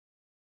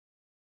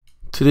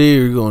Today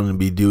we're going to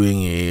be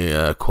doing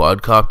a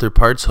quadcopter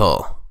parts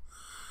haul.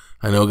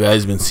 I know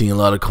guys been seeing a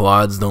lot of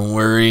quads, don't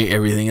worry,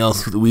 everything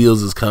else with the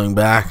wheels is coming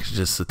back, it's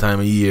just the time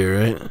of year,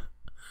 right?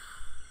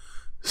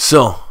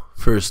 So,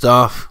 first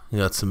off, we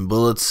got some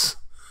bullets,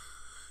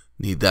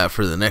 need that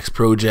for the next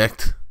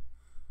project.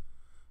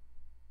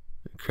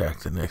 Crack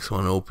the next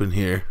one open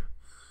here.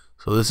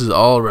 So this is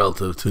all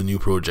relative to a new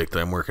project that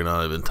I'm working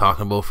on. I've been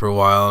talking about for a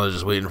while, I'm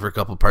just waiting for a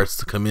couple parts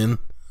to come in.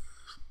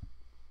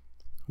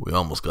 We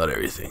almost got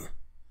everything.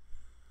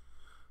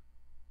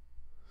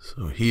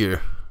 So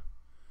here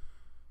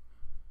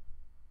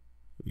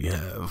we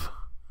have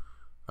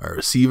our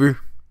receiver.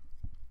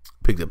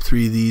 Picked up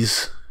 3 of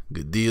these.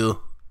 Good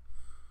deal.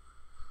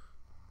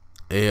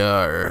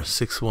 AR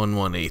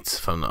 6118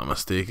 if I'm not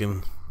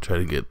mistaken. Try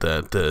to get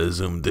that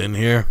zoomed in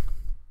here.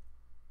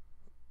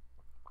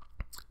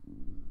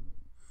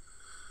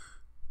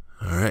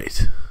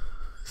 Alright.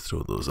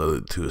 Throw those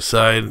other 2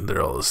 aside.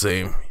 They're all the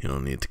same. You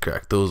don't need to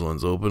crack those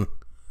ones open.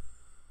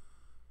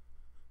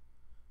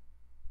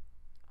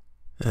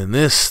 And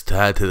this to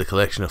add to the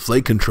collection of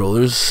flight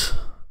controllers.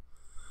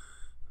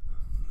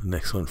 The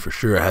next one for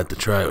sure I had to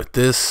try with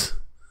this.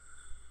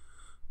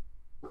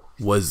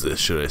 Was this,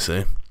 should I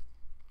say.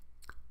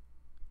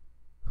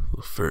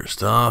 So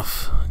first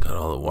off, got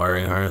all the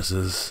wiring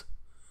harnesses.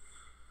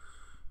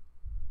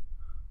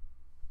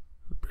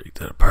 Break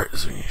that apart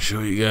so we can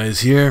show you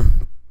guys here.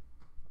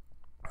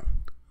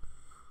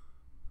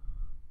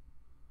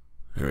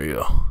 There we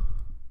go.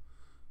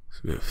 So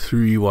we have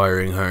 3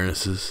 wiring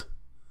harnesses.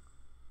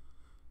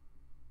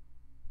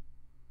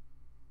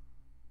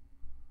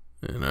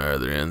 And our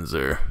other ends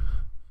are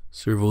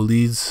servo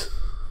leads.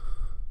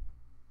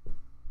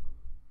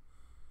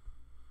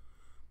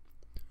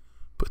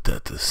 Put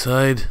that to the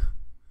side.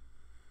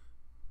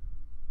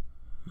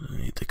 I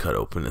need to cut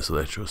open this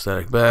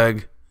electrostatic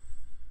bag.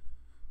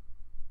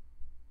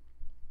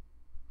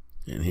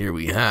 And here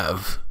we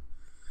have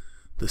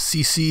the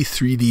CC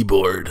 3D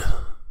board.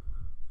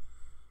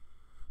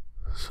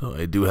 So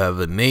I do have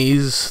a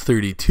Naze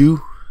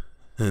 32.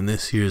 And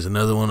this here is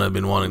another one I've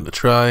been wanting to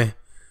try.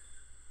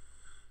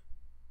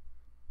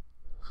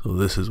 So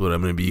this is what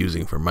I'm going to be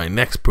using for my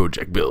next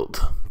project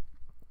build.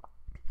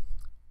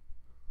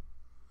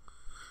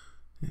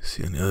 You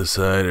see on the other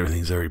side,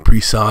 everything's already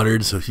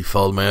pre-soldered. So if you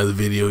followed my other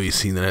video, you've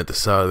seen that I had to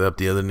solder up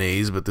the other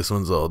Naze, but this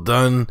one's all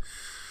done.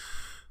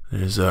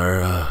 There's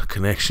our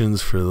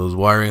connections for those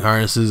wiring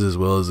harnesses as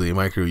well as the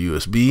micro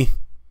USB.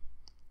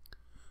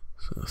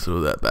 So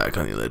throw that back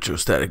on the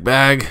electrostatic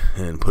bag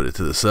and put it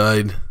to the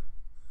side.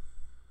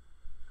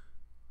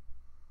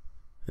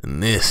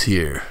 And this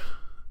here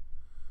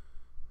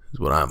is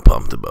what I'm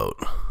pumped about.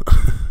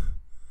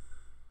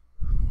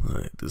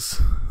 Alright,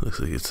 this looks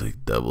like it's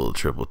like double,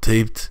 triple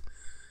taped.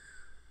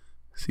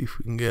 See if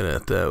we can get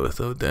at that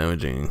without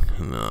damaging.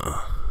 No,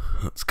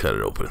 let's cut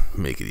it open,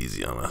 make it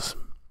easy on us.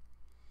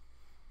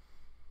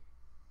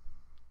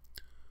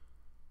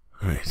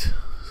 Alright,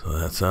 so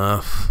that's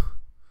off.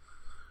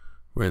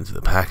 We're into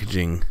the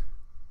packaging.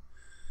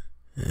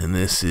 And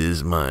this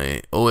is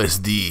my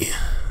OSD,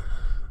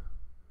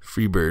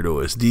 Freebird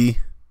OSD.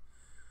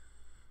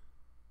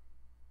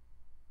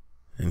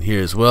 And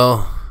here as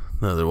well,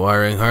 another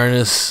wiring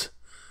harness.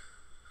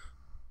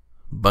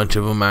 Bunch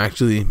of them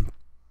actually.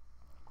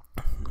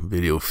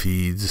 Video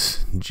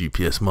feeds,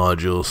 GPS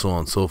module, so on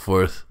and so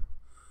forth.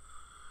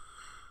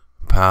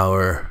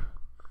 Power.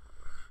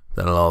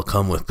 That'll all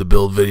come with the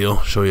build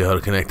video. Show you how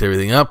to connect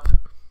everything up.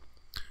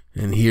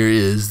 And here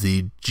is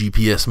the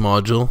GPS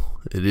module.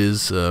 It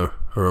is a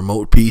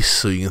remote piece,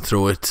 so you can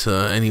throw it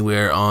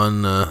anywhere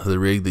on the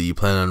rig that you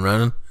plan on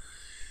running.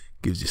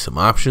 Gives you some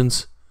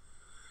options.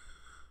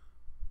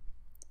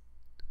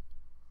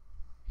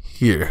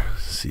 Here,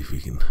 see if we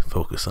can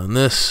focus on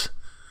this.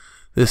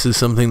 This is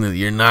something that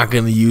you're not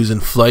going to use in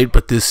flight,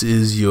 but this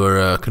is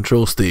your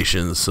control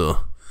station, so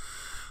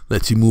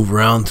lets you move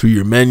around through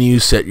your menu,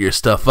 set your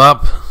stuff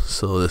up.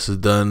 So this is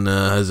done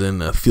as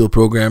in a field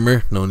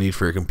programmer, no need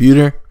for a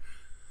computer.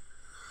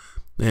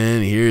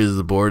 And here is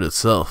the board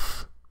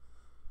itself.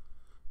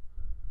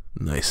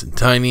 Nice and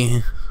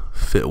tiny,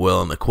 fit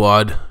well in the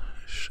quad.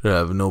 Should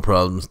have no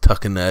problems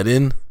tucking that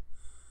in.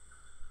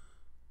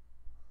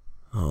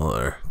 All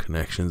our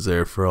connections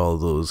there for all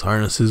those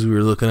harnesses we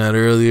were looking at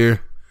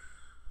earlier.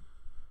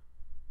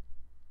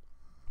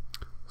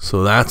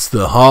 So that's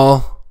the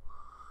haul.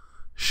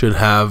 Should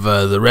have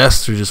the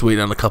rest. We're just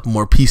waiting on a couple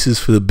more pieces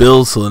for the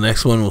build. So the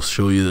next one we'll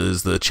show you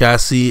is the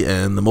chassis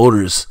and the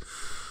motors.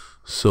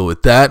 So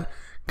with that,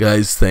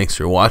 guys, thanks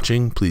for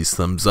watching. Please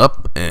thumbs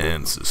up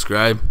and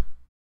subscribe.